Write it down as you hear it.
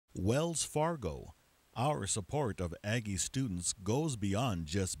Wells Fargo. Our support of Aggie students goes beyond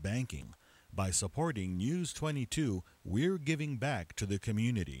just banking. By supporting News 22, we're giving back to the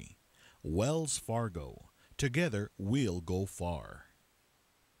community. Wells Fargo. Together, we'll go far.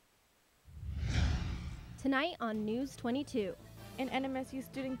 Tonight on News 22. An NMSU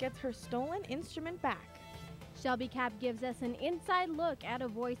student gets her stolen instrument back. Shelby Cap gives us an inside look at a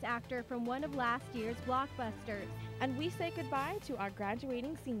voice actor from one of last year's blockbusters. And we say goodbye to our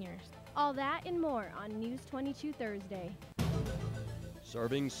graduating seniors. All that and more on News 22 Thursday.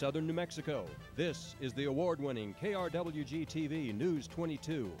 Serving southern New Mexico, this is the award-winning KRWG-TV News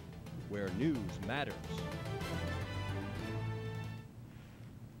 22, where news matters.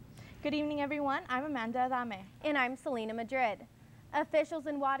 Good evening, everyone. I'm Amanda Adame. And I'm Selena Madrid. Officials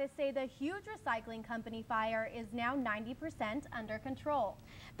in Juarez say the huge recycling company fire is now 90% under control.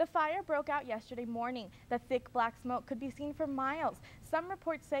 The fire broke out yesterday morning. The thick black smoke could be seen for miles. Some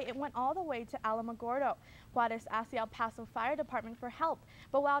reports say it went all the way to Alamogordo. Juarez asked the El Paso Fire Department for help,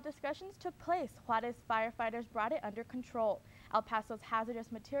 but while discussions took place, Juarez firefighters brought it under control. El Paso's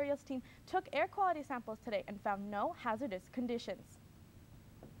hazardous materials team took air quality samples today and found no hazardous conditions.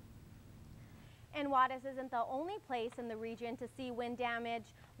 And Juarez isn't the only place in the region to see wind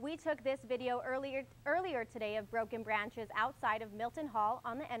damage. We took this video earlier today of broken branches outside of Milton Hall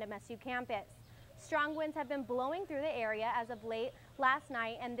on the NMSU campus. Strong winds have been blowing through the area as of late last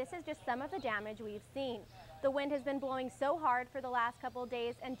night, and this is just some of the damage we've seen. The wind has been blowing so hard for the last couple of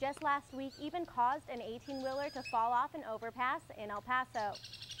days, and just last week even caused an 18-wheeler to fall off an overpass in El Paso.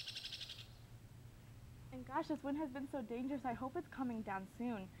 And gosh, this wind has been so dangerous. I hope it's coming down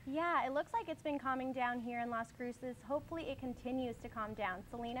soon. Yeah, it looks like it's been calming down here in Las Cruces. Hopefully it continues to calm down.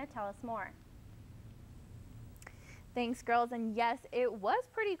 Selena, tell us more. Thanks, girls. And yes, it was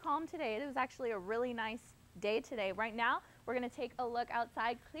pretty calm today. It was actually a really nice day today. Right now, we're going to take a look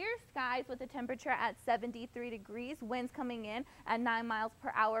outside. Clear skies with a temperature at 73 degrees. Winds coming in at 9 miles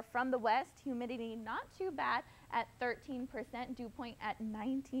per hour from the west. Humidity not too bad at 13%. Dew point at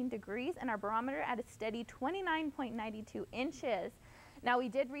 19 degrees. And our barometer at a steady 29.92 inches. Now, we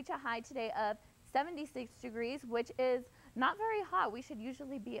did reach a high today of 76 degrees, which is not very hot. We should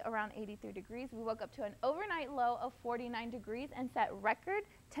usually be around 83 degrees. We woke up to an overnight low of 49 degrees and set record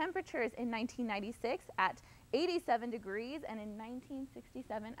temperatures in 1996 at 87 degrees and in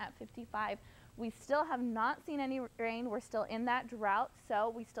 1967 at 55. We still have not seen any rain. We're still in that drought,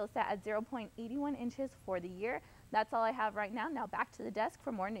 so we still sat at 0.81 inches for the year. That's all I have right now. Now back to the desk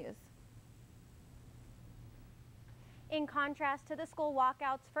for more news. In contrast to the school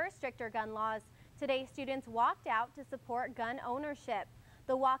walkouts for stricter gun laws, today students walked out to support gun ownership.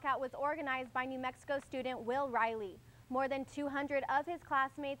 The walkout was organized by New Mexico student Will Riley. More than 200 of his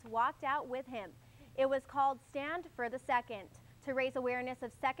classmates walked out with him. It was called Stand for the Second, to raise awareness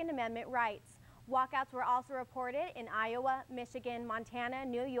of Second Amendment rights. Walkouts were also reported in Iowa, Michigan, Montana,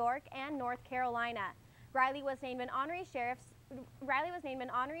 New York, and North Carolina. Riley was named an honorary sheriff's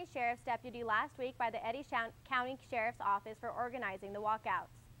deputy last week by the Eddy County Sheriff's Office for organizing the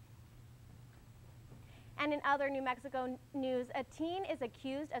walkouts. And in other New Mexico news, a teen is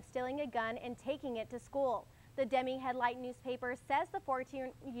accused of stealing a gun and taking it to school. The Deming Headlight newspaper says the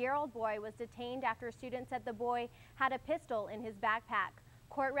 14-year-old boy was detained after a student said the boy had a pistol in his backpack.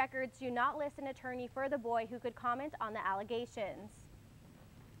 Court records do not list an attorney for the boy who could comment on the allegations.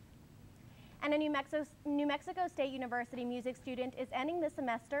 And a New Mexico State University music student is ending the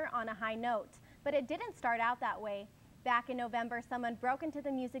semester on a high note, but it didn't start out that way. Back in November, someone broke into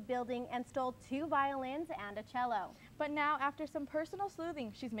the music building and stole 2 violins and a cello. But now, after some personal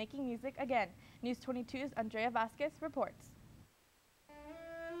sleuthing, she's making music again. News 22's Andrea Vasquez reports.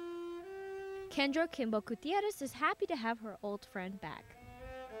 Kendra Kimbo Gutierrez is happy to have her old friend back.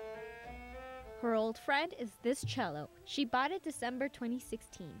 Her old friend is this cello. She bought it December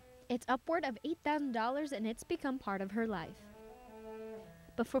 2016. It's upward of $8,000 and it's become part of her life.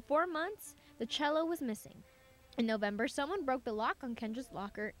 But for 4 months, the cello was missing. In November, someone broke the lock on Kendra's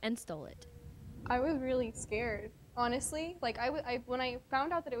locker and stole it. I was really scared, honestly. Like, when I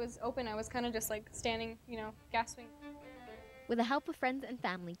found out that it was open, I was kind of just like standing, gasping. With the help of friends and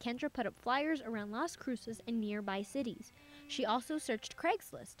family, Kendra put up flyers around Las Cruces and nearby cities. She also searched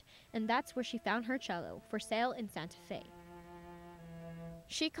Craigslist, and that's where she found her cello, for sale in Santa Fe.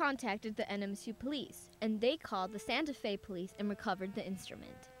 She contacted the NMSU police, and they called the Santa Fe police and recovered the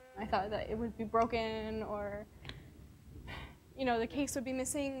instrument. I thought that it would be broken, or, the case would be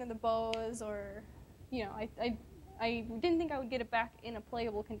missing, the bows, or, I didn't think I would get it back in a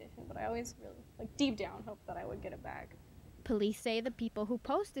playable condition, but I always really, deep down, hoped that I would get it back. Police say the people who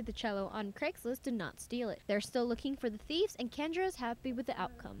posted the cello on Craigslist did not steal it. They're still looking for the thieves, and Kendra is happy with the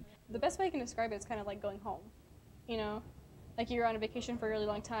outcome. The best way I can describe it is kind of like going home, you know? Like you're on a vacation for a really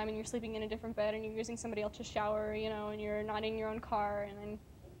long time and you're sleeping in a different bed and you're using somebody else's shower, you know, and you're not in your own car, and then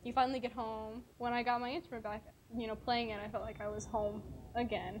you finally get home. When I got my instrument back, you know, playing it, I felt like I was home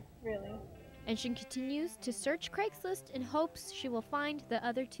again, really. And she continues to search Craigslist in hopes she will find the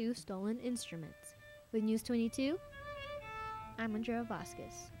other 2 stolen instruments. With News 22, I'm Andrea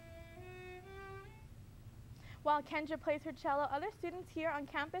Vasquez. While Kendra plays her cello, other students here on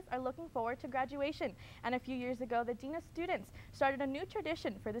campus are looking forward to graduation. And a few years ago, the Dean of Students started a new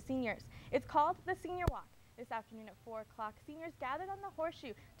tradition for the seniors. It's called the Senior Walk. This afternoon at 4 o'clock, seniors gathered on the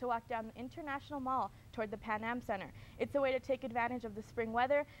Horseshoe to walk down the International Mall toward the Pan Am Center. It's a way to take advantage of the spring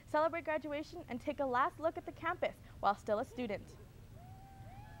weather, celebrate graduation, and take a last look at the campus while still a student.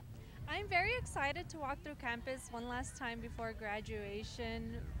 I'm very excited to walk through campus one last time before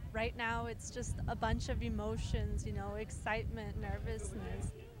graduation. Right now it's just a bunch of emotions, you know, excitement,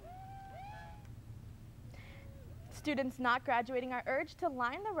 nervousness. Students not graduating are urged to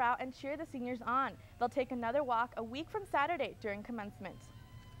line the route and cheer the seniors on. They'll take another walk a week from Saturday during commencement.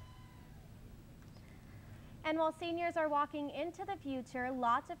 And while seniors are walking into the future,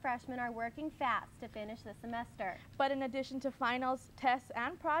 lots of freshmen are working fast to finish the semester. But in addition to finals, tests,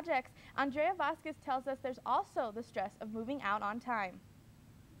 and projects, Andrea Vasquez tells us there's also the stress of moving out on time.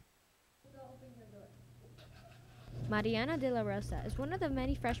 Mariana de la Rosa is one of the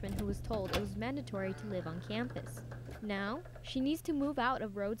many freshmen who was told it was mandatory to live on campus. Now, she needs to move out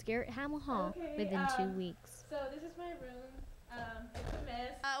of Rhodes Garrett Hamill Hall within 2 weeks. So this is my room. It's a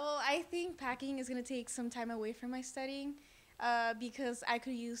mess. Well, I think packing is going to take some time away from my studying because I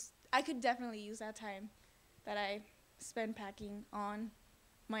could definitely use that time that I spend packing on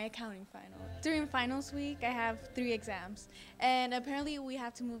my accounting final. During finals week, I have 3 exams, and apparently we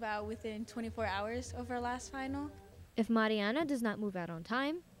have to move out within 24 hours of our last final. If Mariana does not move out on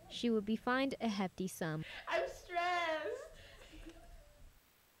time, she will be fined a hefty sum. I'm stressed.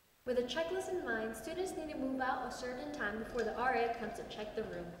 With a checklist in mind, students need to move out a certain time before the RA comes to check the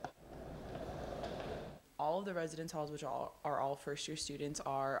room. All of the residence halls, which are all first-year students,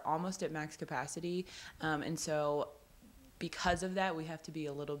 are almost at max capacity, and so because of that, we have to be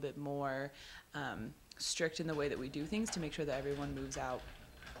a little bit more strict in the way that we do things to make sure that everyone moves out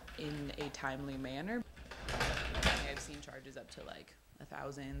in a timely manner. I've seen charges up to like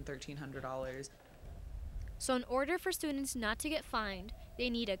 $1,000, $1,300. So in order for students not to get fined, they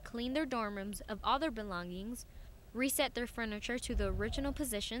need to clean their dorm rooms of all their belongings, reset their furniture to the original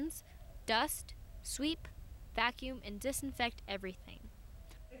positions, dust, sweep, vacuum, and disinfect everything.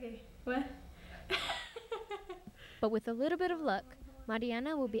 Okay, what? But with a little bit of luck,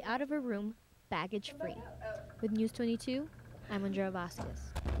 Mariana will be out of her room baggage-free. With News 22, I'm Andrea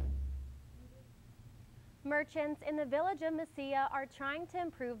Vasquez. Merchants in the village of Mesilla are trying to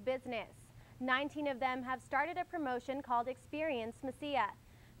improve business. 19 of them have started a promotion called Experience Mesilla.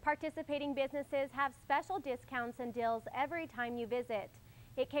 Participating businesses have special discounts and deals every time you visit.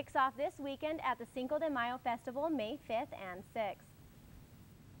 It kicks off this weekend at the Cinco de Mayo Festival, May 5th and 6th.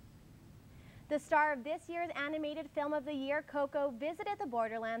 The star of this year's animated film of the year, Coco, visited the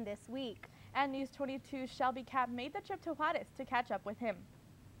borderland this week. And News 22's Shelby Cap made the trip to Juarez to catch up with him.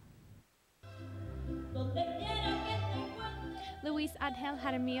 Luis Angel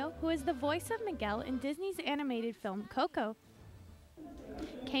Jaramillo, who is the voice of Miguel in Disney's animated film Coco,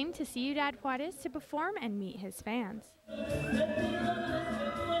 came to Ciudad Juarez to perform and meet his fans. The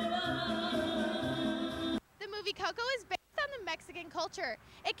movie Coco is based on the Mexican culture.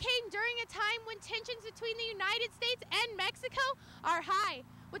 It came during a time when tensions between the United States and Mexico are high,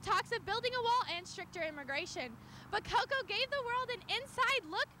 with talks of building a wall and stricter immigration. But Coco gave the world an inside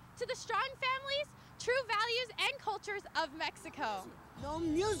look to the strong families, true values, and cultures of Mexico. No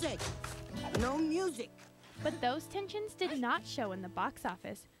music! No music! But those tensions did not show in the box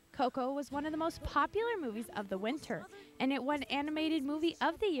office. Coco was one of the most popular movies of the winter, and it won Animated Movie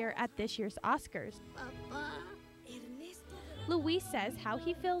of the Year at this year's Oscars. Luis says how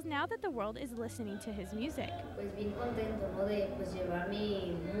he feels now that the world is listening to his music.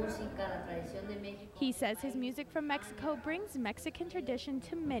 He says his music from Mexico brings Mexican tradition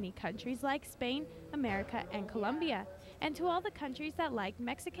to many countries like Spain, America, and Colombia, and to all the countries that like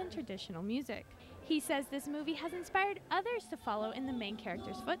Mexican traditional music. He says this movie has inspired others to follow in the main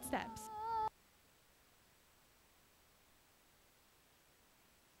character's footsteps.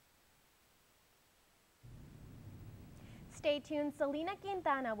 Stay tuned. Selena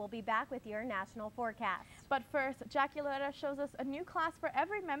Quintana will be back with your national forecast. But first, Jackie Loretta shows us a new class for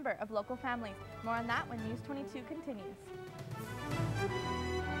every member of local families. More on that when News 22 continues.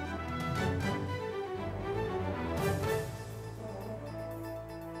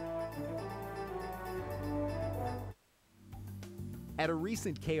 At a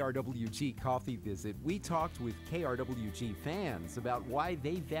recent KRWG coffee visit, we talked with KRWG fans about why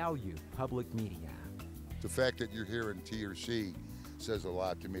they value public media. The fact that you're here in T or C says a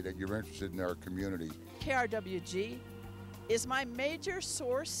lot to me, that you're interested in our community. KRWG is my major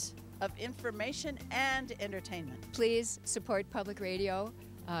source of information and entertainment. Please support public radio.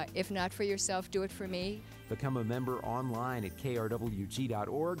 If not for yourself, do it for me. Become a member online at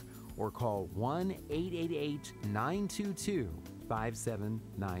krwg.org or call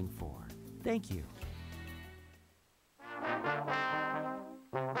 1-888-922-5794. Thank you.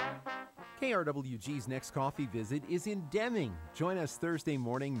 KRWG's next coffee visit is in Deming. Join us Thursday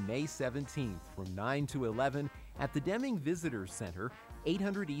morning, May 17th from 9 to 11 at the Deming Visitor Center,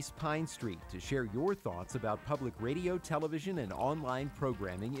 800 East Pine Street, to share your thoughts about public radio, television, and online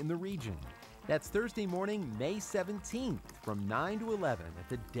programming in the region. That's Thursday morning, May 17th from 9 to 11 at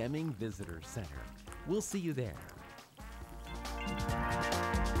the Deming Visitor Center. We'll see you there.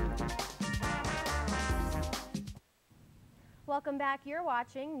 Welcome back. You're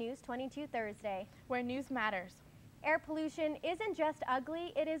watching News 22 Thursday, where news matters. Air pollution isn't just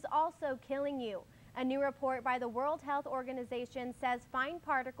ugly, it is also killing you. A new report by the World Health Organization says fine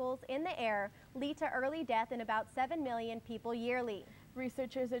particles in the air lead to early death in about 7 million people yearly.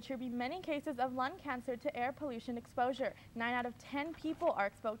 Researchers attribute many cases of lung cancer to air pollution exposure. 9 out of 10 people are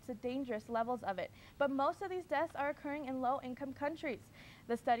exposed to dangerous levels of it. But most of these deaths are occurring in low-income countries.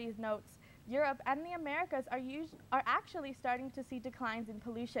 The study notes Europe and the Americas are actually starting to see declines in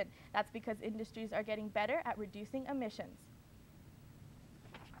pollution. That's because industries are getting better at reducing emissions.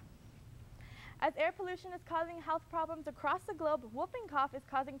 As air pollution is causing health problems across the globe, whooping cough is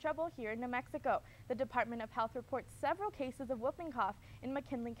causing trouble here in New Mexico. The Department of Health reports several cases of whooping cough in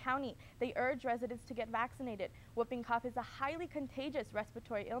McKinley County. They urge residents to get vaccinated. Whooping cough is a highly contagious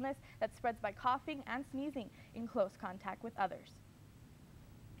respiratory illness that spreads by coughing and sneezing in close contact with others.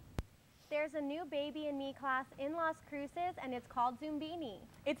 There's a new Baby and Me class in Las Cruces, and it's called Zumbini.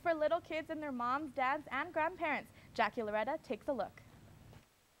 It's for little kids and their moms, dads, and grandparents. Jackie Loretta takes a look.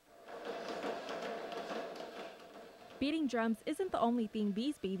 Beating drums isn't the only thing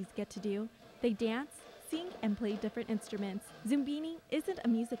these babies get to do. They dance, sing, and play different instruments. Zumbini isn't a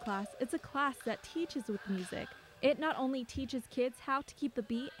music class, it's a class that teaches with music. It not only teaches kids how to keep the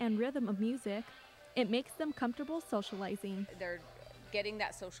beat and rhythm of music, it makes them comfortable socializing. They're getting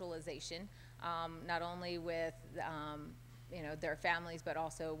that socialization, not only with their families, but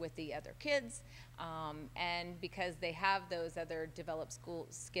also with the other kids. And because they have those other developed school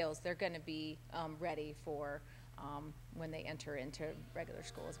skills, they're going to be ready for when they enter into regular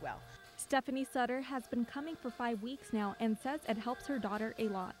school as well. Stephanie Sutter has been coming for 5 weeks now and says it helps her daughter a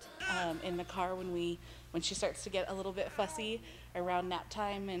lot. In the car when she starts to get a little bit fussy around nap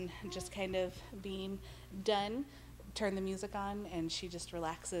time and just kind of being done, turn the music on and she just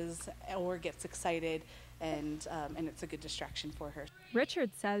relaxes or gets excited, and it's a good distraction for her.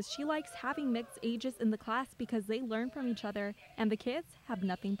 Richard says she likes having mixed ages in the class because they learn from each other and the kids have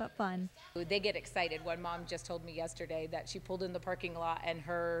nothing but fun. They get excited. One mom just told me yesterday that she pulled in the parking lot and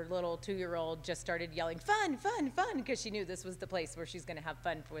her little 2-year-old just started yelling, "Fun, fun, fun," because she knew this was the place where she's going to have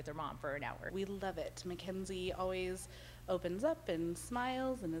fun with her mom for an hour. We love it. Mackenzie always opens up and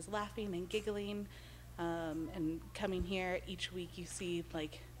smiles and is laughing and giggling. And coming here each week, you see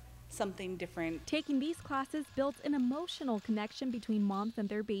like something different. Taking these classes builds an emotional connection between moms and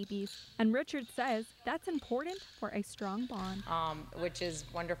their babies, and Richard says that's important for a strong bond. Which is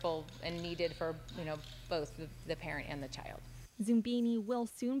wonderful and needed for both the parent and the child. Zumbini will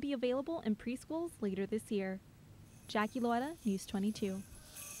soon be available in preschools later this year. Jackie Loetta, News 22.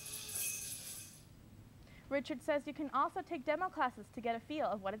 Richard says you can also take demo classes to get a feel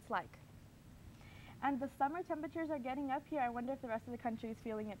of what it's like. And the summer temperatures are getting up here. I wonder if the rest of the country is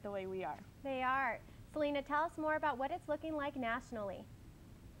feeling it the way we are. They are. Selena, tell us more about what it's looking like nationally.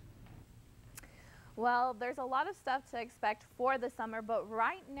 Well, there's a lot of stuff to expect for the summer, but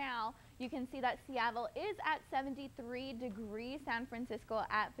right now you can see that Seattle is at 73 degrees, San Francisco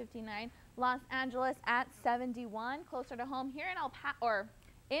at 59, Los Angeles at 71, closer to home here in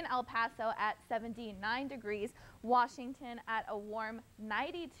El Paso at 79 degrees, Washington at a warm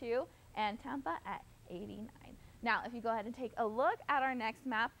 92, and Tampa at 89. Now, if you go ahead and take a look at our next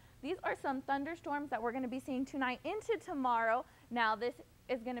map, these are some thunderstorms that we're going to be seeing tonight into tomorrow. Now, this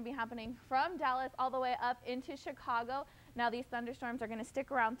is going to be happening from Dallas all the way up into Chicago. Now these thunderstorms are going to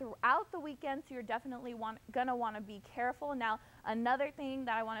stick around throughout the weekend, so you're definitely going to want to be careful. Now another thing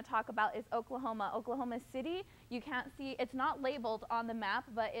that I want to talk about is Oklahoma. Oklahoma City, you can't see, it's not labeled on the map,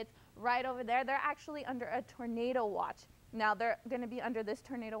 but it's right over there. They're actually under a tornado watch. Now they're going to be under this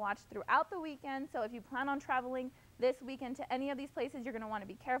tornado watch throughout the weekend, so if you plan on traveling this weekend to any of these places, you're going to want to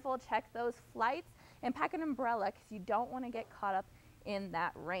be careful, check those flights, and pack an umbrella because you don't want to get caught up in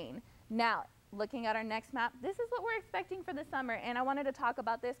that rain. Now, looking at our next map, this is what we're expecting for the summer, and I wanted to talk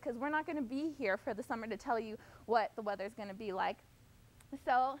about this because we're not going to be here for the summer to tell you what the weather is going to be like.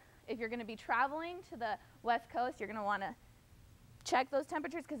 So if you're going to be traveling to the West Coast, you're going to want to check those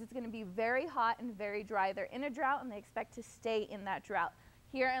temperatures because it's going to be very hot and very dry. They're in a drought and they expect to stay in that drought.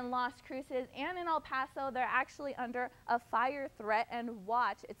 Here in Las Cruces and in El Paso, they're actually under a fire threat and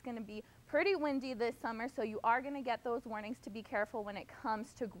watch. It's going to be pretty windy this summer, so you are going to get those warnings to be careful when it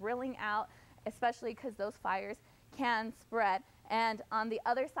comes to grilling out, especially because those fires can spread. And on the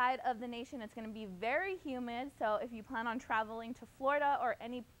other side of the nation, it's going to be very humid, so if you plan on traveling to Florida or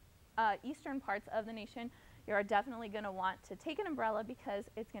any eastern parts of the nation, you are definitely going to want to take an umbrella because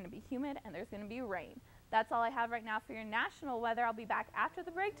it's going to be humid and there's going to be rain. That's all I have right now for your national weather. I'll be back after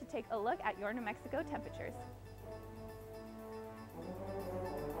the break to take a look at your New Mexico temperatures.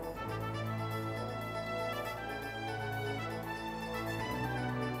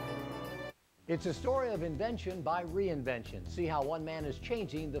 It's a story of invention by reinvention. See how one man is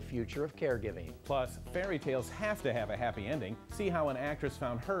changing the future of caregiving. Plus, fairy tales have to have a happy ending. See how an actress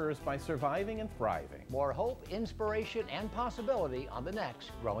found hers by surviving and thriving. More hope, inspiration, and possibility on the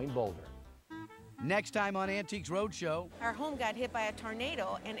next Growing Bolder. Next time on Antiques Roadshow. Our home got hit by a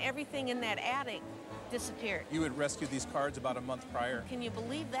tornado and everything in that attic disappeared. You had rescued these cards about a month prior. Can you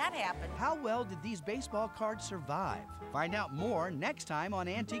believe that happened? How well did these baseball cards survive? Find out more next time on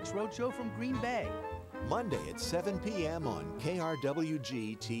Antiques Roadshow from Green Bay. Monday at 7 p.m. on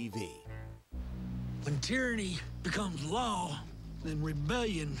KRWG-TV. When tyranny becomes law, then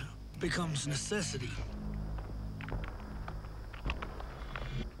rebellion becomes necessity.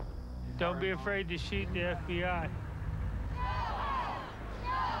 Don't be afraid to shoot the FBI.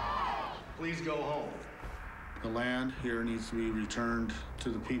 Please go home. The land here needs to be returned to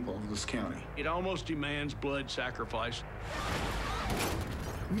the people of this county. It almost demands blood sacrifice.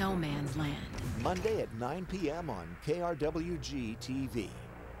 No man's land. Monday at 9 p.m. on KRWG-TV.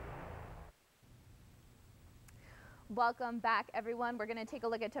 Welcome back, everyone. We're going to take a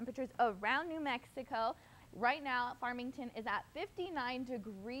look at temperatures around New Mexico. Right now, Farmington is at 59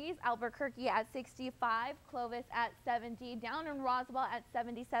 degrees, Albuquerque at 65, Clovis at 70, down in Roswell at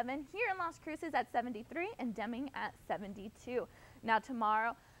 77, here in Las Cruces at 73, and Deming at 72. Now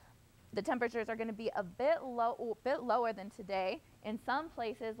tomorrow, the temperatures are going to be a bit lower than today. In some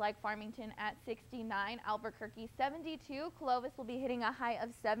places like Farmington at 69, Albuquerque 72, Clovis will be hitting a high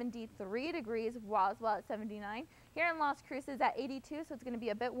of 73 degrees, Roswell at 79. Here in Las Cruces at 82, so it's going to be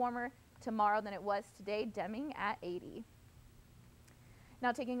a bit warmer tomorrow than it was today, Deming at 80.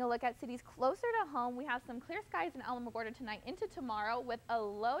 Now taking a look at cities closer to home, we have some clear skies in Alamogordo tonight into tomorrow with a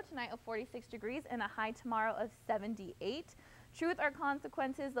low tonight of 46 degrees and a high tomorrow of 78. Truth or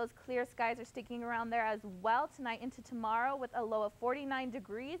consequences, those clear skies are sticking around there as well tonight into tomorrow with a low of 49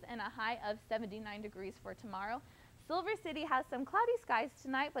 degrees and a high of 79 degrees for tomorrow. Silver City has some cloudy skies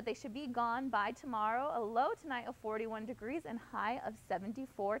tonight, but they should be gone by tomorrow. A low tonight of 41 degrees and high of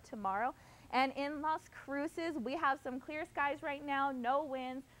 74 tomorrow. And in Las Cruces, we have some clear skies right now, no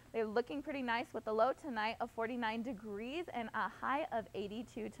winds. They're looking pretty nice with a low tonight of 49 degrees and a high of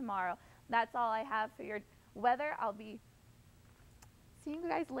 82 tomorrow. That's all I have for your weather. I'll be seeing you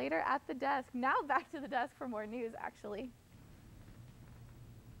guys later at the desk. Now back to the desk for more news, actually.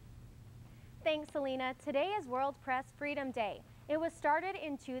 Thanks, Selena. Today is World Press Freedom Day. It was started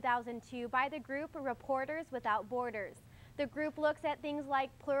in 2002 by the group Reporters Without Borders. The group looks at things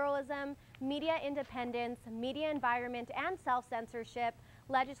like pluralism, media independence, media environment and self-censorship,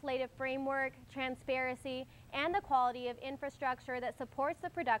 legislative framework, transparency, and the quality of infrastructure that supports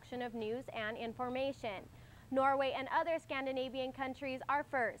the production of news and information. Norway and other Scandinavian countries are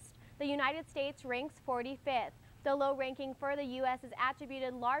first. The United States ranks 45th. The low ranking for the U.S. is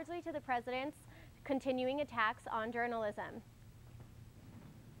attributed largely to the president's continuing attacks on journalism.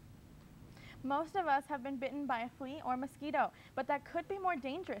 Most of us have been bitten by a flea or mosquito, but that could be more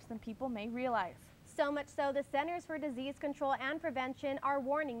dangerous than people may realize. So much so, the Centers for Disease Control and Prevention are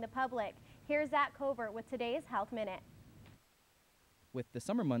warning the public. Here's Zach Covert with today's Health Minute. With the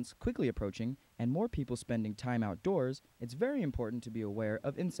summer months quickly approaching and more people spending time outdoors, it's very important to be aware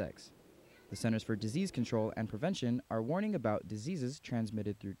of insects. The Centers for Disease Control and Prevention are warning about diseases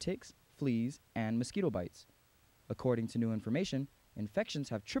transmitted through ticks, fleas, and mosquito bites. According to new information, infections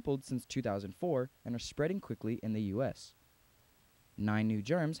have tripled since 2004 and are spreading quickly in the U.S. 9 new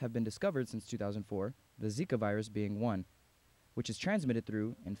germs have been discovered since 2004, the Zika virus being one, which is transmitted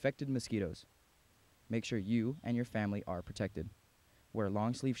through infected mosquitoes. Make sure you and your family are protected. Wear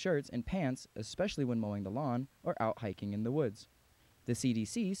long-sleeve shirts and pants, especially when mowing the lawn or out hiking in the woods. The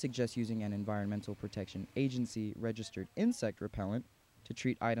CDC suggests using an Environmental Protection Agency registered insect repellent to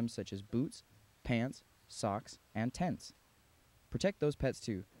treat items such as boots, pants, socks, and tents. Protect those pets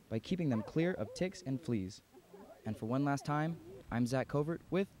too by keeping them clear of ticks and fleas. And for one last time, I'm Zach Covert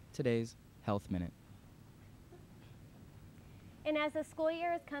with today's Health Minute. And as the school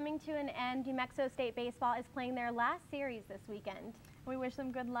year is coming to an end, New Mexico State Baseball is playing their last series this weekend. We wish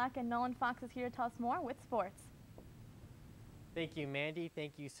them good luck, and Nolan Fox is here to tell us more with sports. Thank you, Mandy.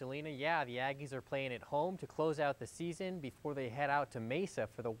 Thank you, Selena. Yeah, the Aggies are playing at home to close out the season before they head out to Mesa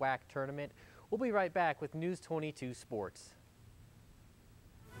for the WAC tournament. We'll be right back with News 22 Sports.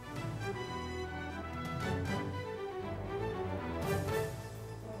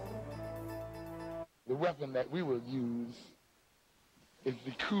 The weapon that we will use is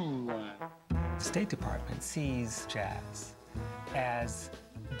the cool one. The State Department sees jazz as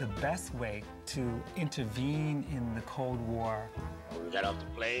the best way to intervene in the Cold War. When we got off the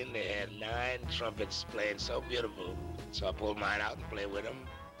plane, they had 9 trumpets playing so beautiful, so I pulled mine out and played with them.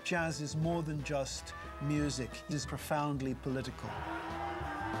 Jazz is more than just music. It is profoundly political.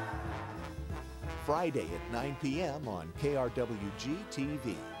 Friday at 9 p.m. on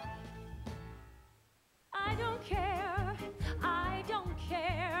KRWG-TV. I don't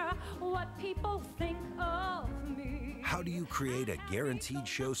care what people think of me. How do you create a guaranteed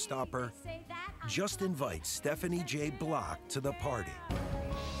showstopper? Just invite Stephanie J. Block to the party.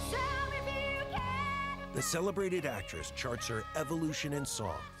 The celebrated actress charts her evolution in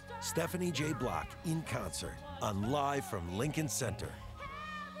song. Stephanie J. Block in concert on Live from Lincoln Center.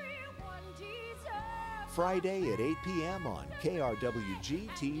 Friday at 8 p.m. on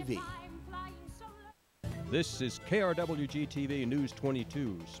KRWG-TV. This is KRWG-TV News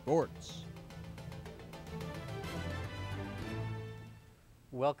 22 Sports.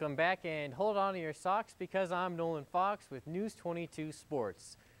 Welcome back, and hold on to your socks because I'm Nolan Fox with News 22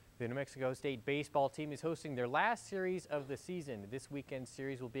 Sports. The New Mexico State baseball team is hosting their last series of the season. This weekend's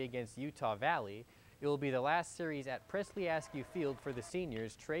series will be against Utah Valley. It will be the last series at Presley Askew Field for the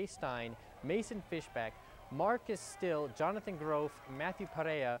seniors Trey Stein, Mason Fishback, Marcus Still, Jonathan Groff, Matthew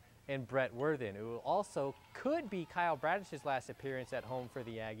Perea, and Brett Worthen. It will also could be Kyle Bradish's last appearance at home for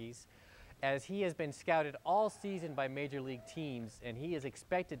the Aggies, as he has been scouted all season by major league teams, and he is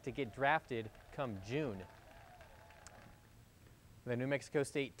expected to get drafted come June. The New Mexico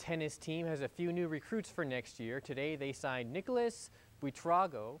State tennis team has a few new recruits for next year. Today they signed Nicholas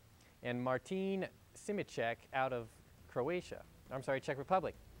Buitrago and Martin Simicek out of Czech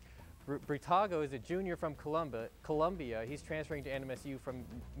Republic. Buitrago is a junior from Columbia. He's transferring to NMSU from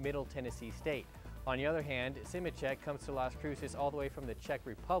Middle Tennessee State. On the other hand, Simicek comes to Las Cruces all the way from the Czech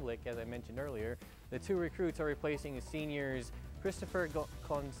Republic, as I mentioned earlier. The two recruits are replacing the seniors Christopher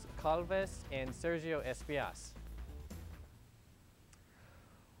Goncalves and Sergio Espias.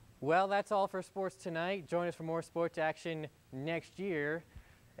 Well, that's all for sports tonight. Join us for more sports action next year.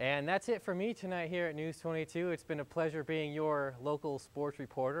 And that's it for me tonight here at News 22. It's been a pleasure being your local sports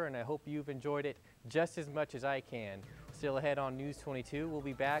reporter, and I hope you've enjoyed it just as much as I can. Still ahead on News 22, we'll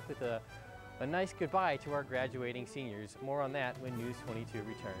be back with a nice goodbye to our graduating seniors. More on that when News 22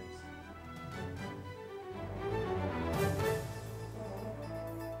 returns.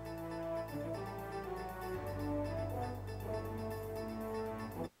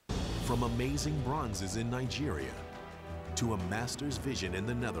 From amazing bronzes in Nigeria to a master's vision in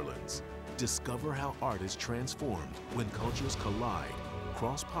the Netherlands, discover how art is transformed when cultures collide,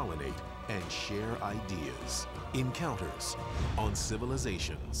 cross-pollinate, and share ideas. Encounters on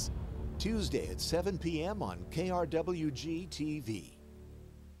Civilizations. Tuesday at 7 p.m. on KRWG-TV.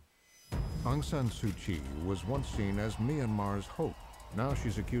 Aung San Suu Kyi was once seen as Myanmar's hope. Now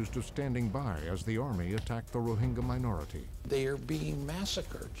she's accused of standing by as the army attacked the Rohingya minority. They are being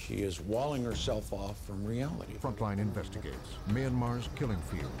massacred. She is walling herself off from reality. Frontline investigates Myanmar's killing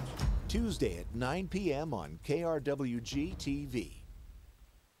fields. Tuesday at 9 p.m. on KRWG-TV.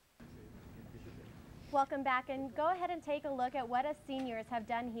 Welcome back, and go ahead and take a look at what us seniors have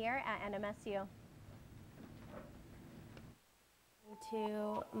done here at NMSU.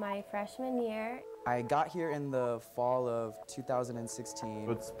 To my freshman year. I got here in the fall of 2016.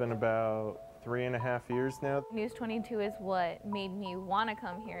 It's been about 3.5 years now. News 22 is what made me want to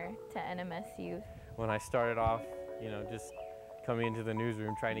come here to NMSU. When I started off, just coming into the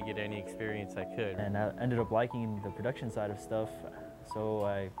newsroom trying to get any experience I could. And I ended up liking the production side of stuff, so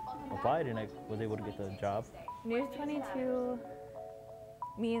I applied and I was able to get the job. News 22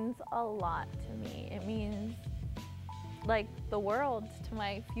 means a lot to me. It means like the world to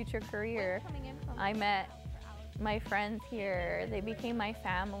my future career. I met my friends here. They became my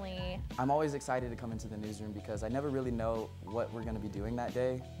family. I'm always excited to come into the newsroom because I never really know what we're going to be doing that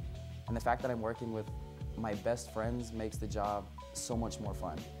day. And the fact that I'm working with my best friends makes the job so much more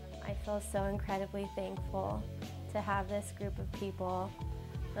fun. I feel so incredibly thankful to have this group of people.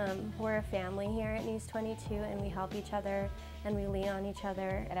 We're a family here at News 22 and we help each other and we lean on each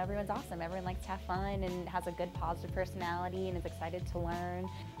other. And everyone's awesome. Everyone likes to have fun and has a good positive personality and is excited to learn.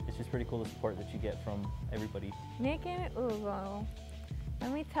 It's just pretty cool the support that you get from everybody. Nick and Ugo,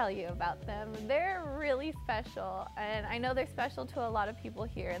 let me tell you about them. They're really special, and I know they're special to a lot of people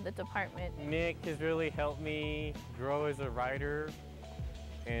here in the department. Nick has really helped me grow as a writer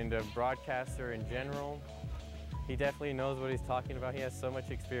and a broadcaster in general. He definitely knows what he's talking about. He has so much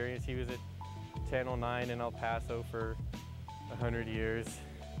experience. He was at Channel 9 in El Paso for 100 years.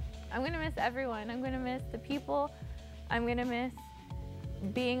 I'm gonna miss everyone. I'm gonna miss the people. I'm gonna miss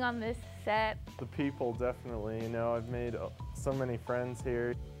being on this set. The people, definitely. You know, I've made so many friends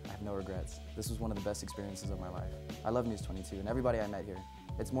here. I have no regrets. This was one of the best experiences of my life. I love News 22 and everybody I met here.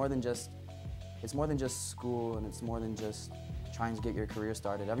 It's more than just school, and it's more than just trying to get your career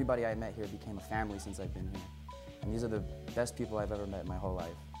started. Everybody I met here became a family since I've been here. And these are the best people I've ever met in my whole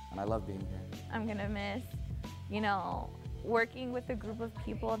life. And I love being here. I'm gonna miss, you know, working with a group of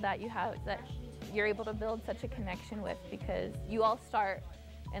people that you're able to build such a connection with because you all start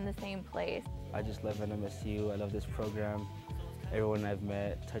in the same place. I just love NMSU. I love this program. Everyone I've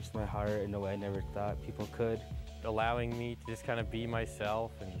met touched my heart in a way I never thought people could. Allowing me to just kind of be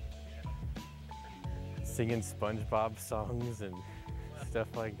myself and singing SpongeBob songs and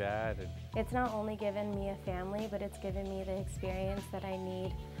stuff like that. It's not only given me a family, but it's given me the experience that I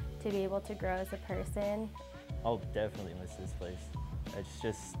need to be able to grow as a person. I'll definitely miss this place. It's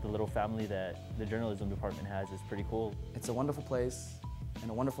just the little family that the journalism department has is pretty cool. It's a wonderful place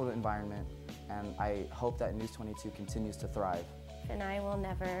and a wonderful environment, and I hope that News 22 continues to thrive. And I will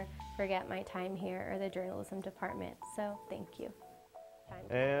never forget my time here or the journalism department, so thank you.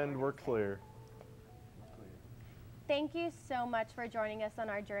 And we're clear. Thank you so much for joining us on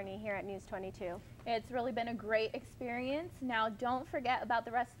our journey here at News 22. It's really been a great experience. Now don't forget about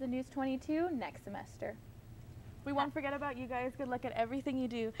the rest of the News 22 next semester. We won't forget about you guys. Good luck at everything you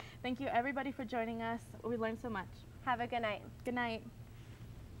do. Thank you everybody for joining us. We learned so much. Have a good night. Good night.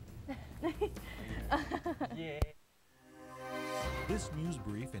 Yeah. This news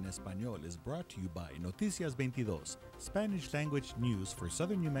brief in Español is brought to you by Noticias 22, Spanish language news for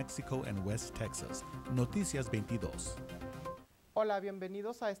southern New Mexico and West Texas. Noticias 22. Hola,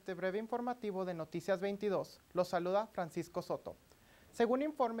 bienvenidos a este breve informativo de Noticias 22. Los saluda Francisco Soto. Según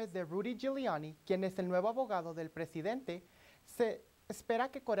informes de Rudy Giuliani, quien es el nuevo abogado del presidente, se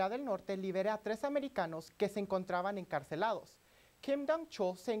espera que Corea del Norte libere a 3 americanos que se encontraban encarcelados. Kim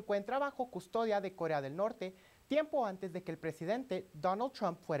Dong-chul se encuentra bajo custodia de Corea del Norte tiempo antes de que el presidente Donald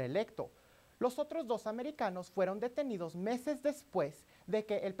Trump fuera electo. Los otros 2 americanos fueron detenidos meses después de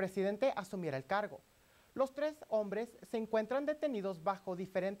que el presidente asumiera el cargo. Los 3 hombres se encuentran detenidos bajo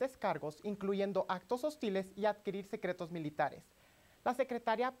diferentes cargos, incluyendo actos hostiles y adquirir secretos militares. La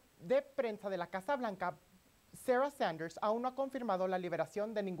secretaria de prensa de la Casa Blanca, Sarah Sanders, aún no ha confirmado la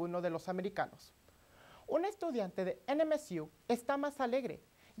liberación de ninguno de los americanos. Un estudiante de NMSU está más alegre,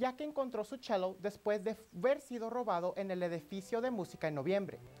 ya que encontró su cello después de haber sido robado en el edificio de música en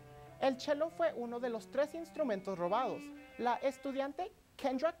noviembre. El cello fue uno de los 3 instrumentos robados. La estudiante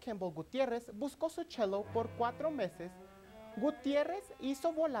Kendra Kimball Gutiérrez buscó su cello por 4 meses. Gutiérrez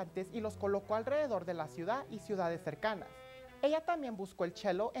hizo volantes y los colocó alrededor de la ciudad y ciudades cercanas. Ella también buscó el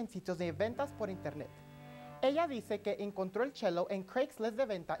cello en sitios de ventas por internet. Ella dice que encontró el cello en Craigslist de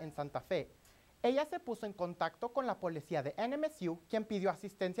venta en Santa Fe. Ella se puso en contacto con la policía de NMSU, quien pidió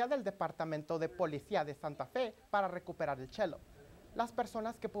asistencia del Departamento de Policía de Santa Fe para recuperar el cello. Las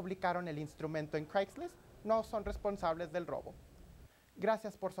personas que publicaron el instrumento en Craigslist no son responsables del robo.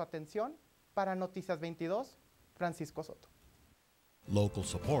 Gracias por su atención. Para Noticias 22, Francisco Soto. Local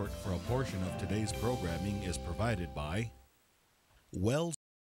support for a portion of today's programming is provided by Wells